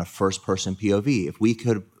that kind of first-person POV. If we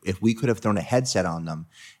could have thrown a headset on them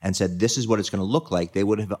and said, this is what it's going to look like, they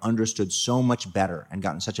would have understood so much better and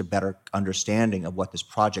gotten such a better understanding of what this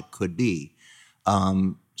project could be.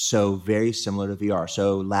 So very similar to VR.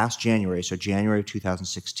 So last January, January of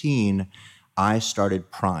 2016, I started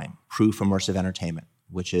Prime, Proof Immersive Entertainment,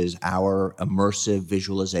 which is our immersive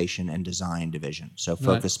visualization and design division. So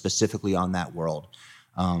focus specifically on that world.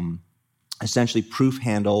 Essentially, Proof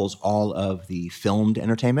handles all of the filmed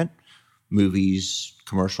entertainment, movies,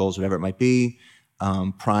 commercials, whatever it might be.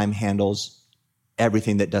 Prime handles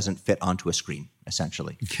everything that doesn't fit onto a screen,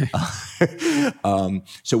 essentially. Okay.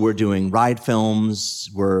 So we're doing ride films.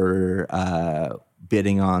 We're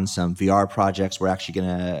bidding on some VR projects.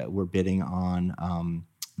 We're bidding on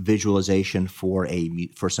visualization for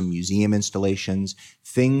some museum installations,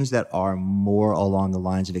 things that are more along the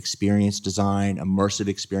lines of experience design, immersive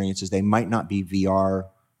experiences. They might not be VR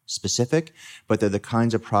specific, but they're the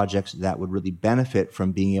kinds of projects that would really benefit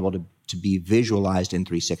from being able to be visualized in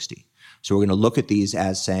 360. So we're going to look at these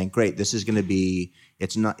as saying, great, this is going to be,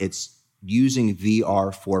 it's using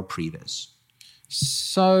VR for Previs.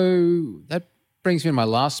 So that brings me to my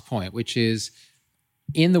last point, which is,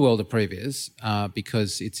 in the world of Previs,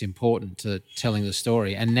 because it's important to telling the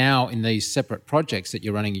story, and now in these separate projects that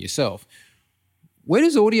you're running yourself, where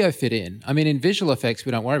does audio fit in? I mean, in visual effects,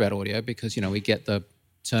 we don't worry about audio because, we get the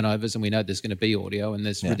turnovers and we know there's going to be audio and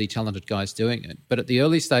there's really talented guys doing it. But at the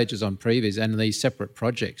early stages on Previs and these separate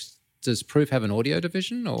projects, does Proof have an audio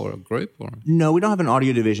division or a group? Or? No, we don't have an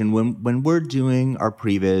audio division. When we're doing our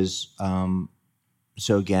Previs,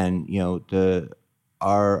 so again,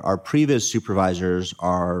 Our Previs supervisors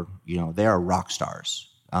are, they are rock stars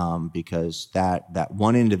because that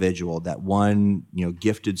one individual, that one,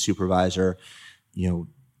 gifted supervisor,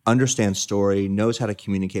 understands story, knows how to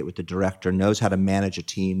communicate with the director, knows how to manage a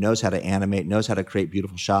team, knows how to animate, knows how to create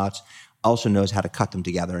beautiful shots, also knows how to cut them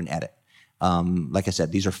together and edit. Like I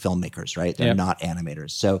said, these are filmmakers, right? They're not animators.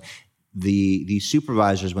 So the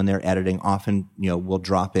supervisors, when they're editing, often, will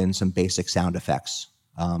drop in some basic sound effects.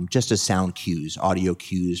 Just as sound cues, audio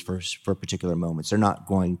cues for particular moments. They're not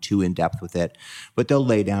going too in-depth with it, but they'll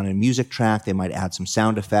lay down a music track. They might add some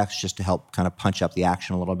sound effects just to help kind of punch up the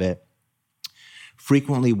action a little bit.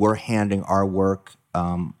 Frequently, we're handing our work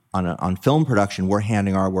on film production, we're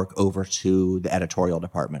handing our work over to the editorial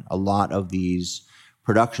department. A lot of these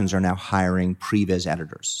productions are now hiring Previs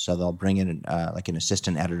editors. So they'll bring in like an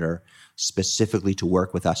assistant editor specifically to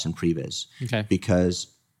work with us in Previs. Okay. Because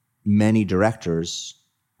many directors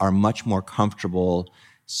are much more comfortable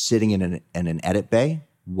sitting in an edit bay,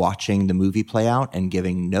 watching the movie play out and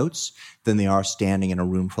giving notes than they are standing in a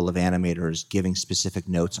room full of animators giving specific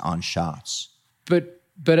notes on shots.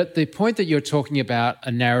 But at the point that you're talking about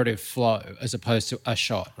a narrative flow as opposed to a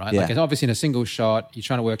shot, right? Yeah. Like obviously in a single shot, you're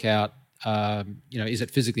trying to work out, is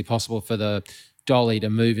it physically possible for the dolly to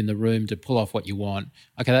move in the room to pull off what you want?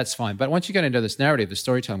 Okay, that's fine. But once you get into this narrative, the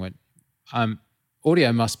storytelling,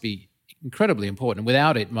 audio must be incredibly important.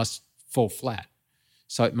 Without it, it must fall flat.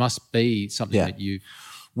 So it must be something that you...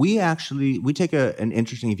 We take an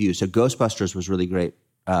interesting view. So Ghostbusters was really great.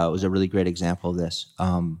 Was a really great example of this.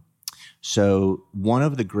 So one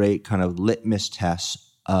of the great kind of litmus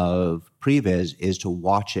tests of Previs is to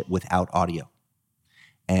watch it without audio.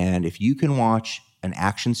 And if you can watch an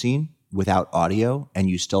action scene without audio and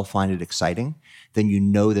you still find it exciting, then you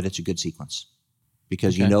know that it's a good sequence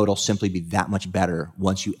because you know it'll simply be that much better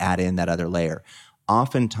once you add in that other layer.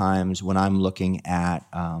 Oftentimes when I'm looking at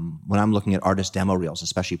artist demo reels,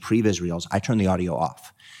 especially Previs reels, I turn the audio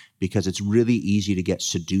off because it's really easy to get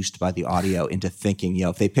seduced by the audio into thinking,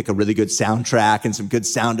 if they pick a really good soundtrack and some good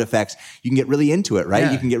sound effects, you can get really into it, right?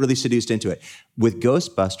 Yeah. You can get really seduced into it. With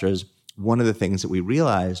Ghostbusters, one of the things that we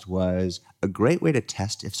realized was a great way to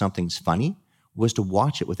test if something's funny was to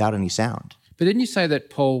watch it without any sound. But didn't you say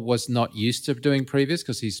that Paul was not used to doing Previs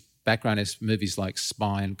because his background is movies like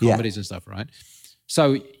spy and comedies and stuff, right?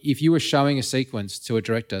 So if you were showing a sequence to a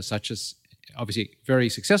director such as, obviously very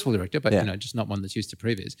successful director, but just not one that's used to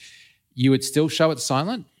Previs, you would still show it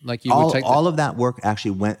silent? Like you would take all of that work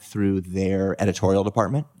actually went through their editorial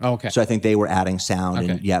department. Oh, okay. So I think they were adding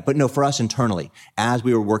sound but no, for us internally, as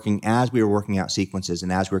we were working out sequences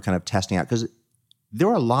and as we were kind of testing out, because there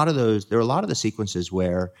were a lot of the sequences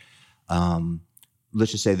where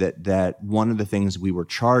let's just say that one of the things we were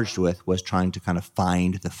charged with was trying to kind of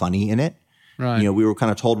find the funny in it. Right. We were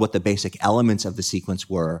kind of told what the basic elements of the sequence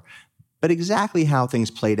were, but exactly how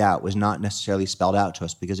things played out was not necessarily spelled out to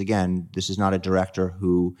us because, again, this is not a director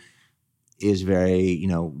who is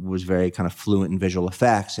was very kind of fluent in visual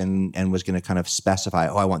effects and was going to kind of specify,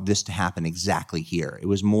 I want this to happen exactly here. It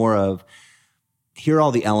was more of, here are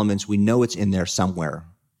all the elements. We know it's in there somewhere.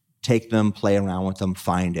 Take them, play around with them,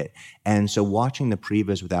 find it. And so watching the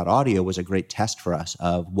Previs without audio was a great test for us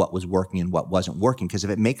of what was working and what wasn't working. Because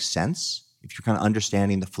if it makes sense, if you're kind of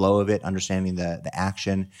understanding the flow of it, understanding the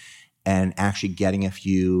action, and actually getting a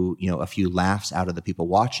few laughs out of the people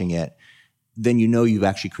watching it, then you've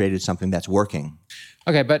actually created something that's working.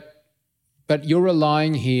 Okay, but you're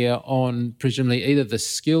relying here on presumably either the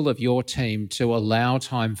skill of your team to allow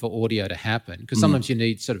time for audio to happen, because sometimes you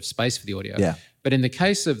need sort of space for the audio. Yeah. But in the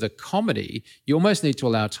case of the comedy, you almost need to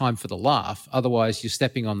allow time for the laugh. Otherwise, you're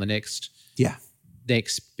stepping on the next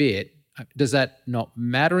bit. Does that not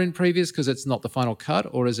matter in Previs because it's not the final cut,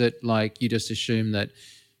 or is it like you just assume that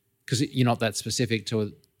because you're not that specific to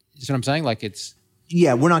it? You see what I'm saying? Like it's...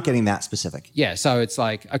 Yeah, we're not getting that specific. Yeah, so it's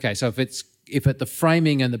like, okay, so if the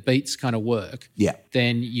framing and the beats kind of work,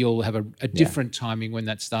 then you'll have a different timing when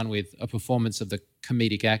that's done with a performance of the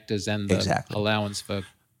comedic actors and the allowance for...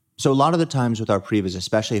 So a lot of the times with our Previs,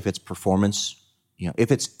 especially if it's performance,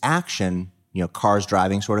 if it's action, cars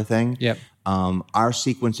driving sort of thing, our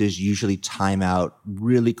sequences usually time out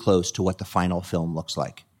really close to what the final film looks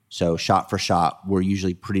like. So shot for shot,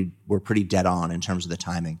 we're pretty dead on in terms of the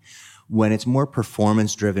timing. When it's more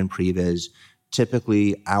performance-driven Previs,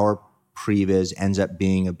 typically our Previs ends up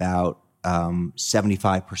being about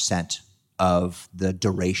 75% of the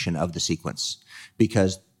duration of the sequence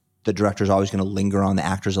because the director is always going to linger on the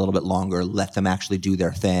actors a little bit longer, let them actually do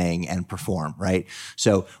their thing and perform, right?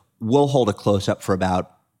 So we'll hold a close-up for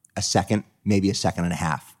about a second, maybe a second and a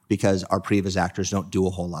half because our Previs actors don't do a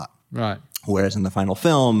whole lot. Right. Whereas in the final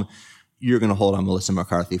film, you're going to hold on Melissa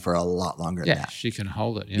McCarthy for a lot longer than that. Yeah, she can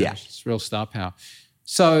hold it. Yeah. It's real star power.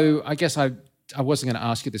 So I guess I wasn't going to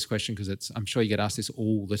ask you this question because I'm sure you get asked this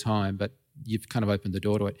all the time, but you've kind of opened the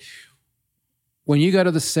door to it. When you go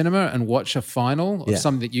to the cinema and watch a final of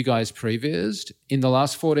something that you guys prevised, in the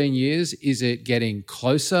last 14 years, is it getting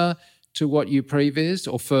closer to what you prevised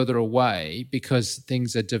or further away because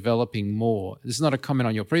things are developing more? This is not a comment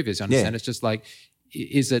on your previs, I understand. It's just like,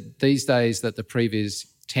 is it these days that the previs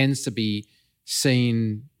tends to be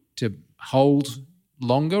seen to hold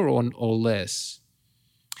longer or less?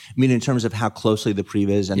 I mean, in terms of how closely the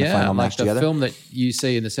previs and the final match together? The film that you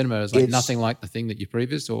see in the cinema is like nothing like the thing that you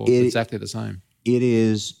prevised or exactly the same? It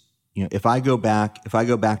is if I go back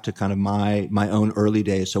to kind of my own early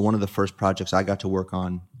days, so one of the first projects I got to work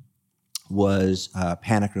on was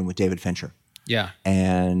Panic Room with David Fincher. Yeah.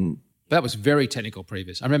 And that was very technical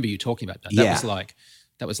Previs. I remember you talking about that.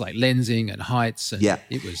 That was like lensing and heights, and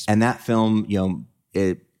it was. And that film,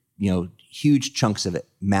 huge chunks of it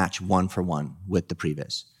match one for one with the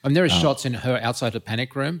Previs. And there are shots in her outside the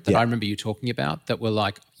Panic Room that I remember you talking about that were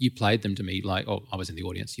like, you played them to me like, oh, I was in the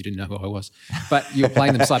audience, you didn't know who I was, but you were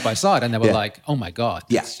playing them side by side, and they were like, oh my God.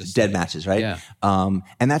 That's just dead matches, right? Yeah.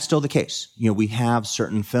 And that's still the case. We have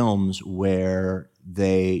certain films where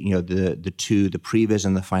they, the two, the Previs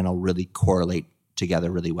and the final really correlate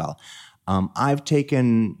together really well. I've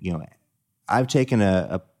taken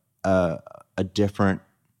a different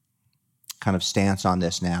kind of stance on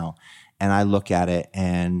this now, and I look at it,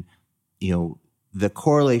 and the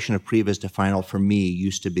correlation of Previs to final for me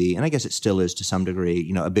used to be, and I guess it still is to some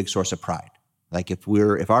degree, a big source of pride. Like if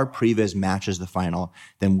our Previs matches the final,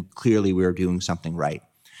 then clearly we're doing something right.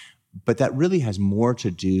 But that really has more to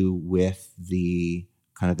do with the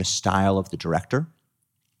kind of the style of the director.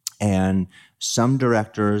 And some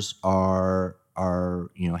directors are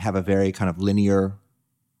have a very kind of linear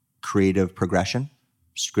creative progression: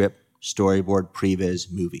 script, storyboard,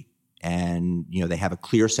 Previs, movie. And they have a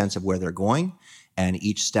clear sense of where they're going, and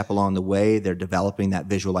each step along the way they're developing that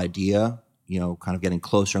visual idea, kind of getting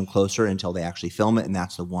closer and closer until they actually film it, and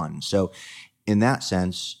that's the one. So in that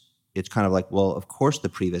sense, it's kind of like, well, of course the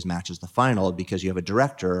Previs matches the final, because you have a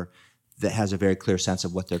director that has a very clear sense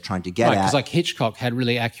of what they're trying to get at. Because like Hitchcock had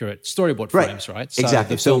really accurate storyboard frames, right? So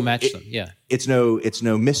exactly. the film matched them. Yeah. It's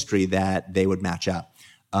no mystery that they would match up.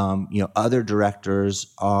 Other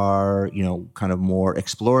directors are, kind of more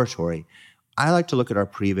exploratory. I like to look at our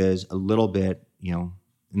Previs a little bit, and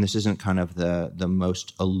this isn't kind of the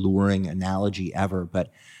most alluring analogy ever,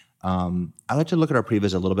 but I like to look at our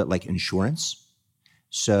Previs a little bit like insurance.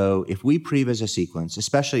 So if we Previs a sequence,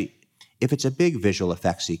 especially if it's a big visual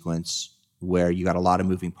effects sequence where you got a lot of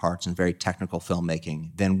moving parts and very technical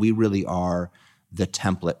filmmaking, then we really are the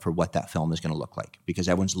template for what that film is going to look like, because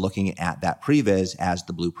everyone's looking at that Previs as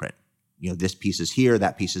the blueprint. This piece is here,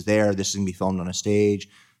 that piece is there, this is going to be filmed on a stage,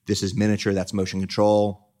 this is miniature, that's motion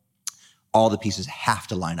control. All the pieces have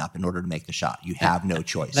to line up in order to make the shot. You have no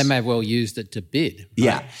choice. They may have well used it to bid. Right?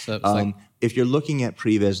 Yeah. So it's if you're looking at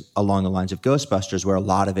Previs along the lines of Ghostbusters, where a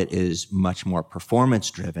lot of it is much more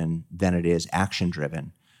performance-driven than it is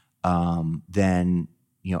action-driven, then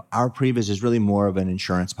our Previs is really more of an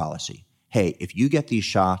insurance policy. Hey, if you get these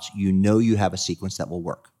shots, you have a sequence that will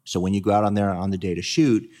work. So when you go out on there on the day to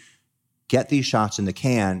shoot, get these shots in the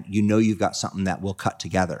can, you've got something that will cut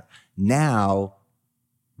together. Now,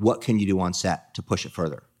 what can you do on set to push it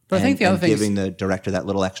further? But I think the other thing giving the director that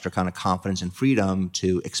little extra kind of confidence and freedom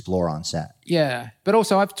to explore on set. Yeah, but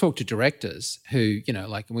also I've talked to directors who,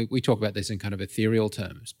 we talk about this in kind of ethereal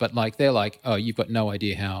terms, but like they're like, oh, you've got no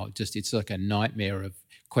idea how it's like a nightmare of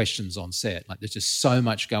questions on set. Like there's just so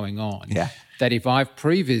much going on that if I've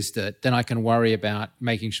prevised it, then I can worry about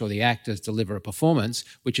making sure the actors deliver a performance,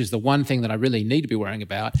 which is the one thing that I really need to be worrying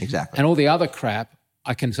about. Exactly. And all the other crap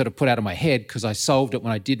I can sort of put out of my head because I solved it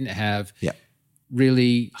when I didn't have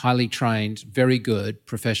really highly trained, very good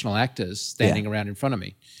professional actors standing around in front of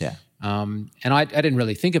me. Yeah. And I didn't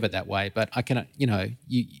really think of it that way, but I can,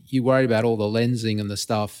 you worry about all the lensing and the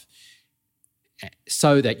stuff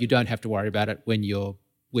so that you don't have to worry about it when you're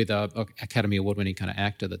with a Academy Award-winning kind of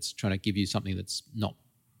actor that's trying to give you something that's not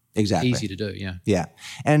easy to do. Yeah. Yeah.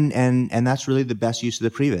 And that's really the best use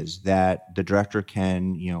of the Previs, that the director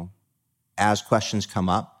can, as questions come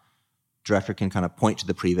up, director can kind of point to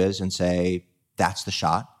the Previs and say, that's the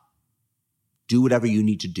shot. Do whatever you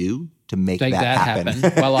need to do to make that happen.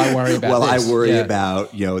 While I worry about I worry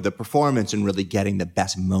about, the performance and really getting the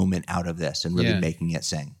best moment out of this and really making it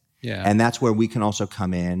sing. Yeah. And that's where we can also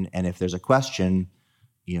come in. And if there's a question,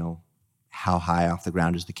 how high off the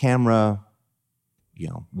ground is the camera?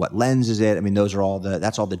 What lens is it? I mean, that's all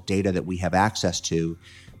the data that we have access to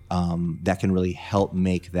that can really help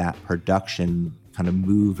make that production kind of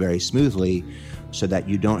move very smoothly, so that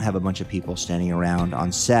you don't have a bunch of people standing around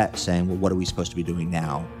on set saying, well, what are we supposed to be doing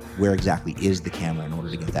now? Where exactly is the camera in order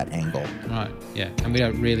to get that angle? Right, yeah. And we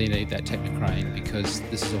don't really need that Technicrane because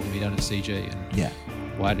this is all going to be done at CG. And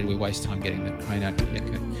why did we waste time getting that crane out?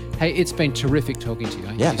 Hey, it's been terrific talking to you.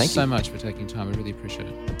 Thank you so much for taking time. I really appreciate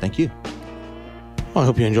it. Thank you. Well, I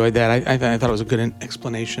hope you enjoyed that. I thought it was a good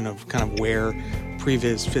explanation of kind of where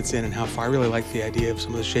Previs fits in and how far. I really like the idea of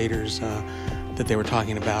some of the shaders that they were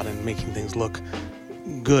talking about and making things look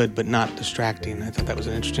good but not distracting. I thought that was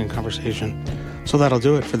an interesting conversation. So that'll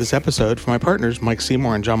do it for this episode. For my partners, Mike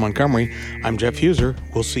Seymour and John Montgomery, I'm Jeff Huser.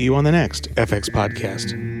 We'll see you on the next FX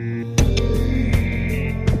Podcast.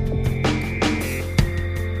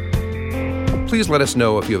 Please let us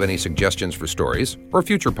know if you have any suggestions for stories or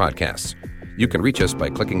future podcasts. You can reach us by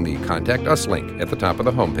clicking the Contact Us link at the top of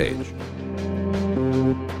the homepage.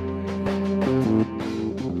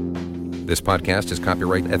 This podcast is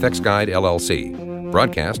copyright FX Guide, LLC.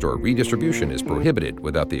 Broadcast or redistribution is prohibited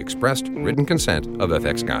without the expressed written consent of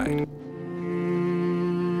FX Guide.